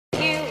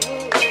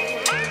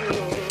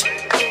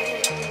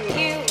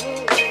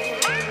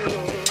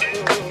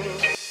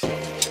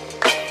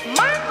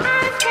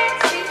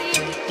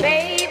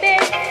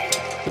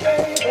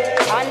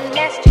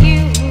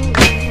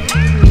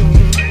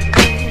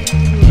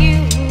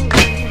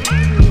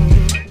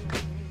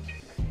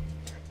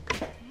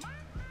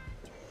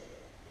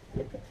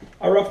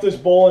off this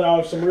bowl and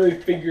out of some really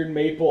figured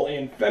maple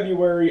in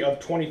February of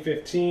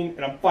 2015,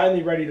 and I'm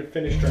finally ready to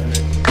finish turning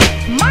it.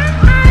 My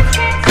heart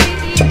can't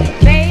see you,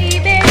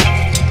 baby,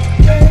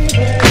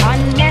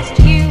 unless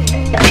you.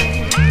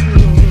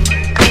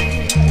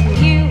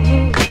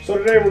 So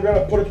today we're going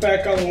to put it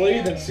back on the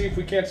lathe and see if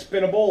we can't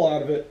spin a bowl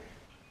out of it.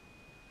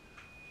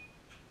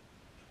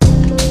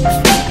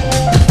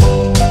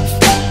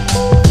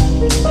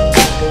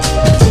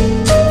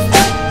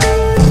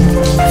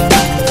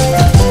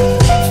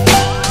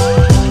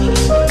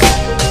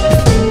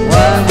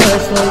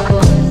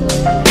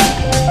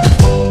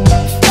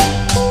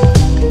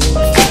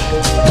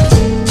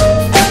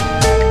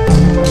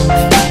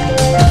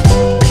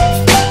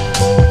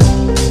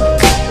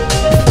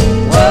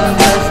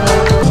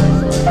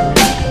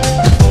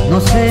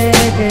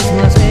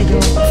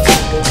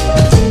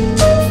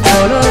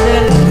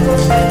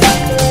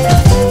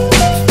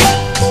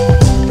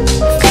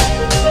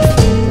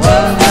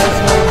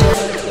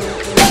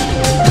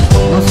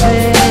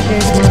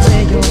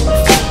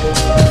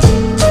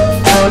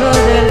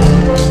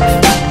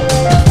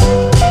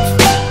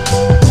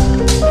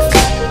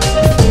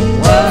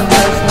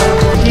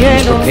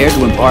 Prepare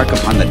to embark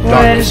upon the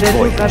darkest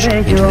voyage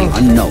into the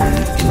unknown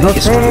in the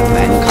history of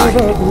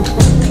mankind.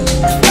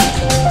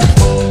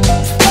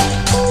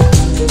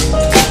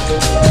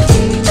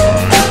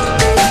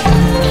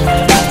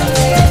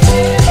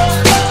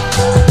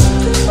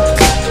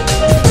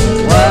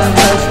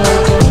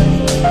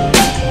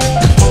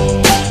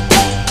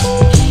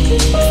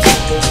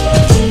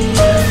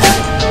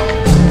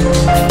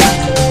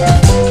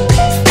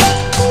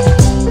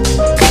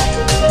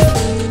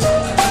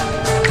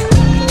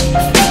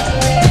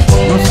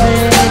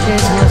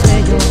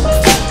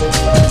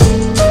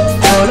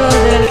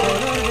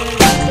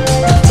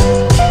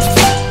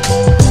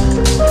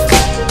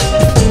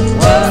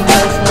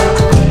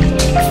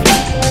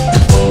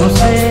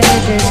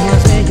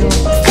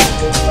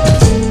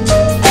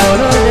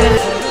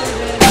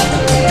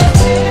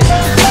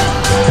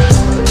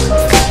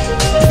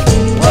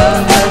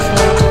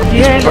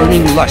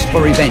 Burning lust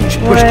for revenge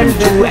pushed him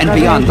to and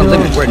beyond the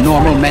limit where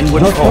normal men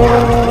would fall.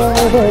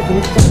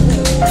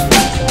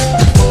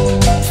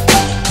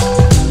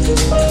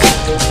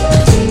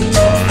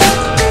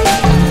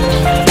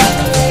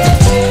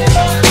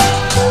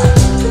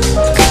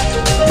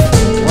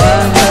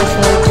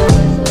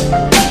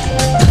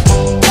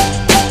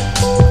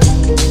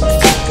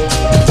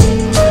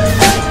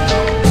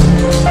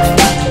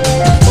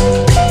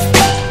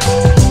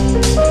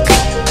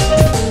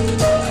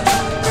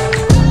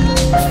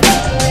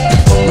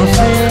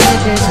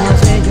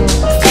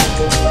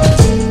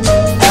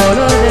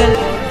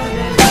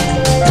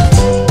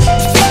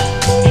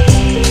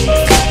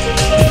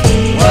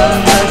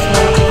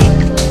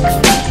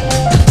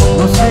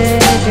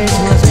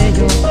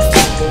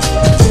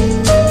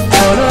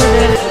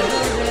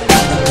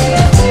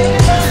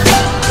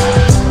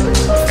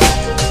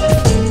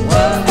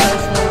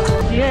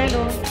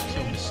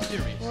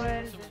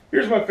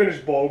 Here's my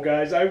finished bowl,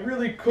 guys. I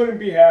really couldn't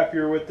be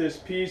happier with this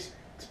piece.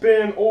 It's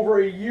been over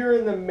a year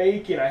in the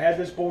making. I had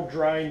this bowl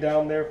drying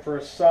down there for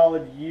a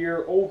solid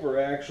year over,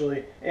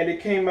 actually, and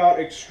it came out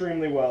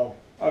extremely well.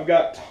 I've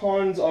got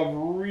tons of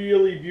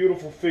really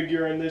beautiful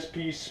figure in this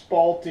piece,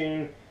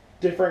 spalting,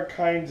 different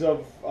kinds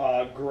of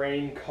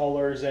grain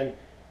colors, and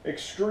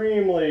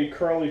extremely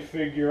curly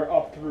figure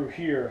up through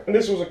here. And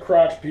this was a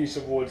crotch piece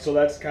of wood, so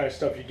that's the kind of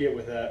stuff you get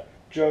with that.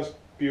 Just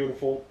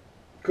beautiful.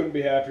 Couldn't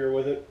be happier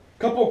with it.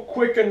 Couple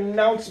quick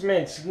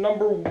announcements.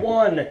 Number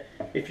one,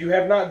 if you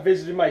have not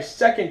visited my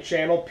second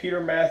channel,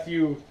 Peter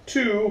Matthew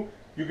 2,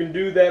 you can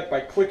do that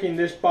by clicking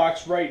this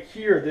box right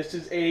here. This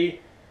is a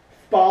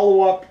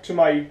follow-up to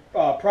my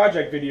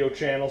project video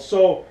channel.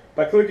 So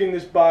by clicking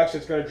this box,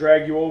 it's going to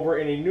drag you over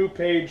in a new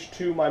page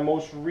to my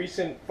most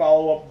recent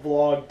follow-up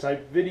vlog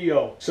type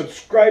video.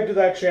 Subscribe to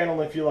that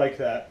channel if you like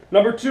that.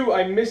 Number two,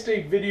 I missed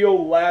a video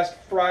last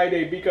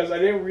Friday because I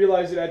didn't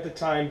realize it at the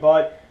time,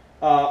 but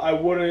I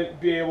wouldn't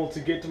be able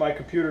to get to my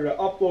computer to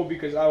upload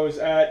because I was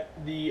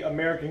at the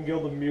American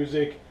Guild of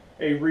Music,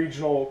 a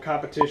regional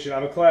competition.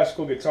 I'm a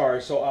classical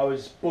guitarist, so I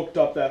was booked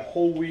up that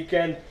whole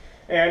weekend.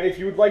 And if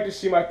you would like to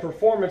see my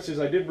performances,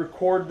 I did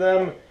record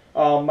them,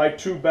 my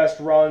two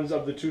best runs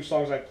of the two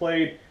songs I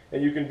played,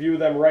 and you can view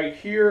them right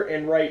here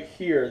and right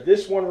here.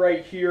 This one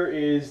right here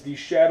is The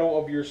Shadow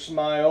of Your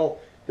Smile.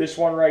 This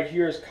one right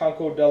here is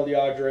Canco degli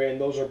Adri, and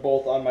those are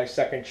both on my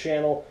second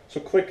channel,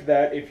 so click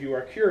that if you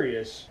are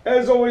curious.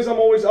 As always, I'm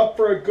always up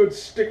for a good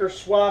sticker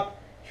swap.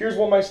 Here's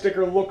what my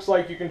sticker looks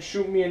like. You can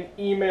shoot me an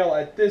email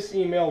at this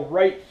email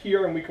right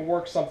here and we can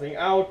work something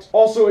out.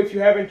 Also, if you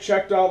haven't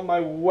checked out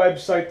my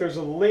website, there's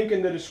a link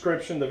in the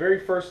description, the very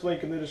first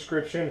link in the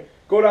description.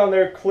 Go down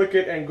there, click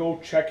it, and go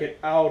check it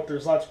out.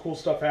 There's lots of cool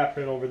stuff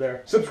happening over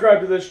there.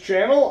 Subscribe to this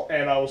channel,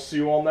 and I will see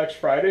you all next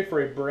Friday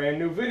for a brand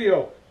new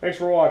video. Thanks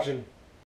for watching.